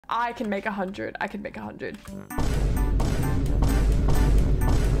I can make 100. I can make 100.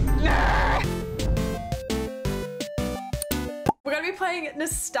 We're gonna be playing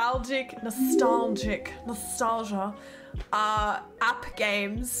nostalgia app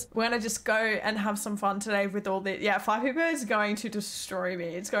games. We're gonna just go and have some fun today with all the, yeah, Fly People is going to destroy me.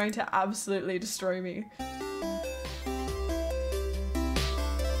 It's going to absolutely destroy me.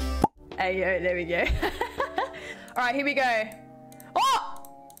 Hey, yo, there we go. All right, here we go. Oh!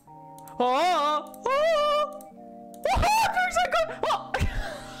 Oh! Oh! Oh, doing so good! Oh!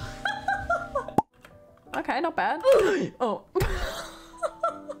 Okay, not bad. Oh.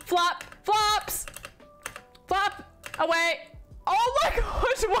 Flap! Flaps! Flap! Away! Oh my god!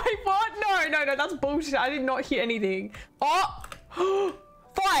 Wait, what? No, no, no, that's bullshit. I did not hit anything. Oh!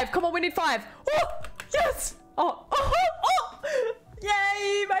 5! Come on, we need 5. Oh! Yes! Oh! Oh! Oh!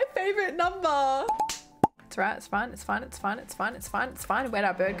 Yay! My favorite number! It's right, it's fine, it's fine, it's fine, it's fine, it's fine, it's fine. Where'd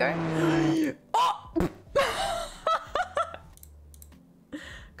our bird go? Oh!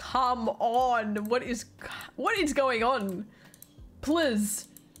 Come on, what is going on? Please,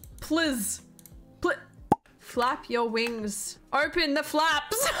 please, please. Flap your wings. Open the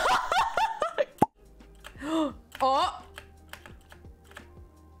flaps. Oh.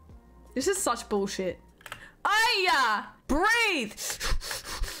 This is such bullshit. Aya! Breathe!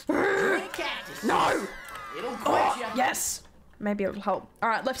 No! It'll quench you. Yes! Maybe it'll help.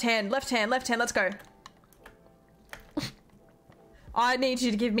 Alright, left hand, left hand, left hand, let's go. I need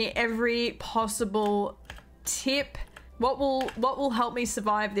you to give me every possible tip. What will help me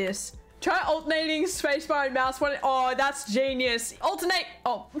survive this? Try alternating spacebar and mouse one. Oh, that's genius. Alternate.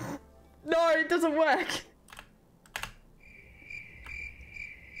 Oh, no, it doesn't work.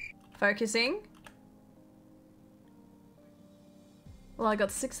 Focusing. Well, I got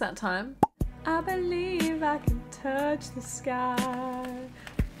 6 that time. I believe I can touch the sky.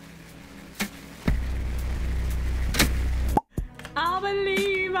 I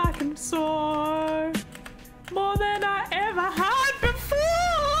believe I can soar more than I ever had before.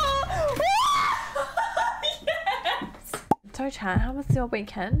 Yes. So chat, how was your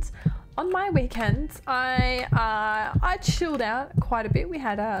weekend? On my weekend, I chilled out quite a bit. We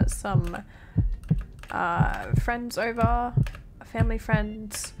had some friends over, family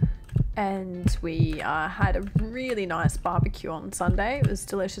friends, and we had a really nice barbecue on Sunday. It was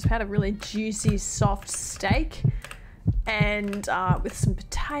delicious. We had a really juicy, soft steak. And with some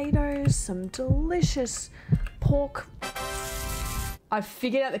potatoes, some delicious pork. I've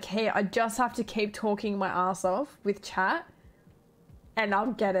figured out the key. I just have to keep talking my ass off with chat and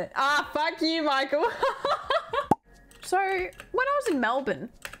I'll get it. Ah, fuck you, Michael. So when I was in Melbourne,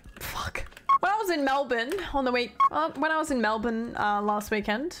 when I was in Melbourne on the week, when I was in Melbourne last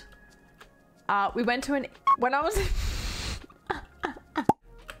weekend, we went to when I was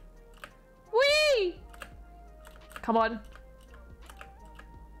Wee! Come on.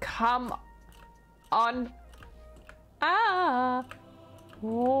 Come on. Ah.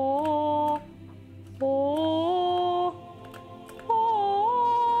 Oh. Oh.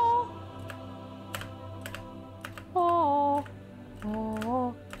 Oh. Oh.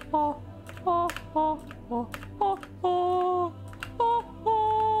 Oh. Oh. Oh. Oh. Oh. Oh. Oh.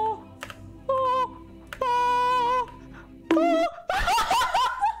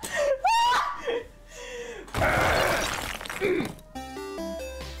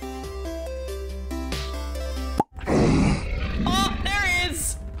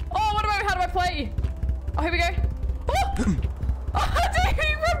 Oh, here we go. Oh! Oh, I didn't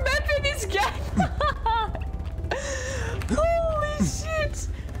even remember this game. Holy shit.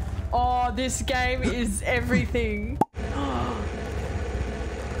 Oh, this game is everything.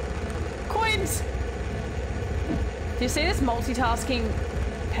 Coins. Do you see this multitasking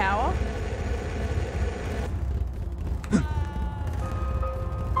power?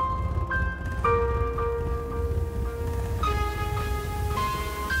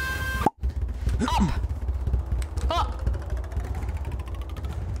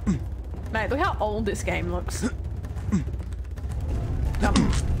 Mate, look how old this game looks. Jump.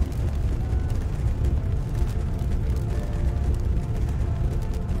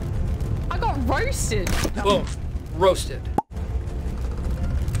 I got roasted. Boom. Roasted.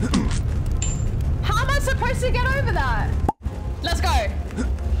 How am I supposed to get over that? Let's go.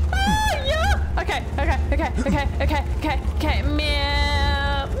 Oh, yeah. Okay, okay, okay, okay, okay, okay, okay.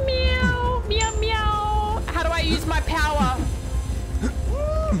 Meow, meow, meow, meow. How do I use my power?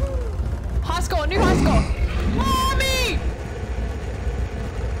 High score, new high score. Mommy!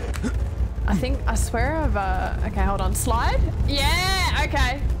 I think, I swear I've, okay, hold on. Slide? Yeah,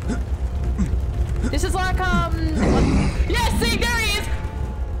 okay. This is like, yes, see, there he is.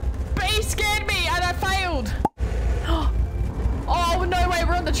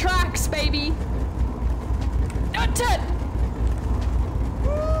 the tracks, baby. Not it.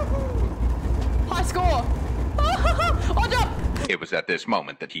 High score. Oh, jump. It was at this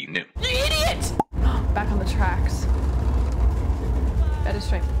moment that he knew. You idiot! Back on the tracks. Better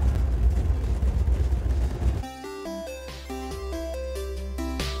stream.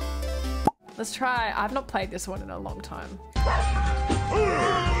 Let's try. I've not played this one in a long time.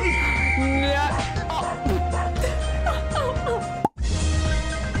 Yeah. Oh.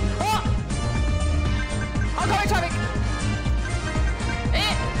 Oh. Oncoming traffic.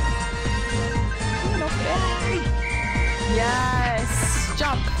 Yes.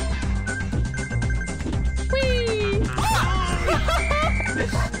 Jump. Whee. Oh.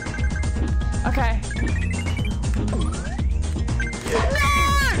 Okay. No!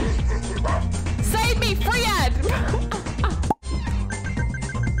 Save me, Friad!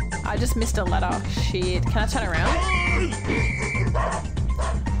 I just missed a letter. Shit. Can I turn around?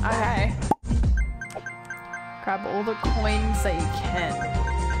 Okay. Grab all the coins that you can.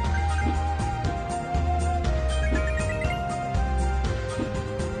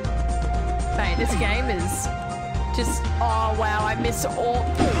 Mate, this game is just... Oh, wow. I missed all...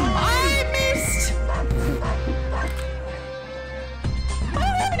 I missed... I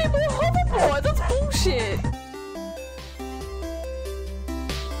don't have any more hoverboard. That's bullshit.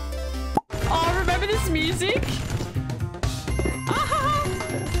 Oh, remember this music? Ah!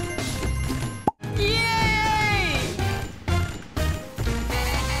 Yay!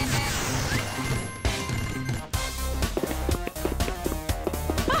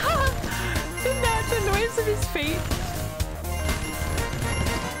 The noise of his feet.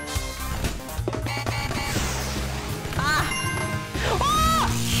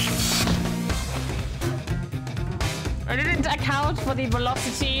 I didn't account for the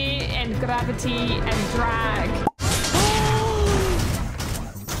velocity and gravity and drag.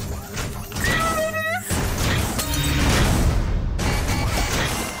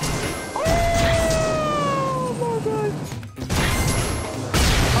 Oh my god.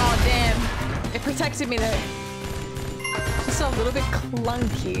 Oh damn. It protected me though. Just a little bit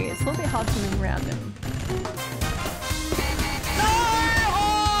clunky. It's a little bit hard to move around him. No!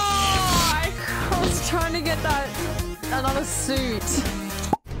 Oh, I was trying to get that. Another suit.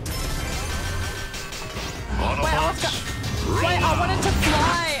 Wait, I wanted to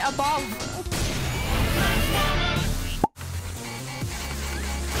fly above.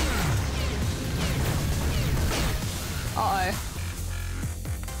 Uh-oh.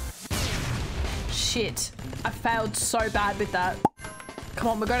 Shit. I failed so bad with that. Come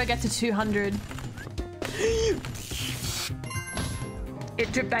on, we're gonna get to 200.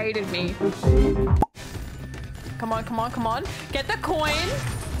 It debated me. Come on, come on, come on. Get the coin.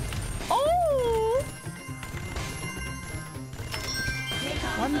 Oh!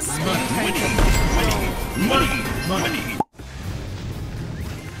 One spin token. Money.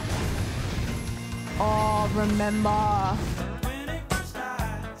 Oh, remember.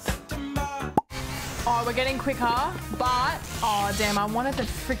 Oh, we're getting quicker, but... Oh, damn, I wanted the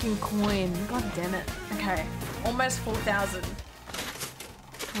freaking coin. God damn it. Okay, almost 4,000.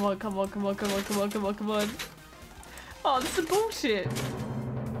 Come on, come on, come on, come on, come on, come on, come on. Oh, this is bullshit.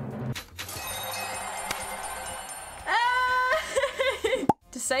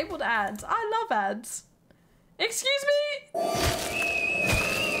 Disabled ads. I love ads. Excuse me?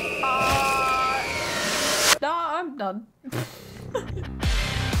 No, I'm done.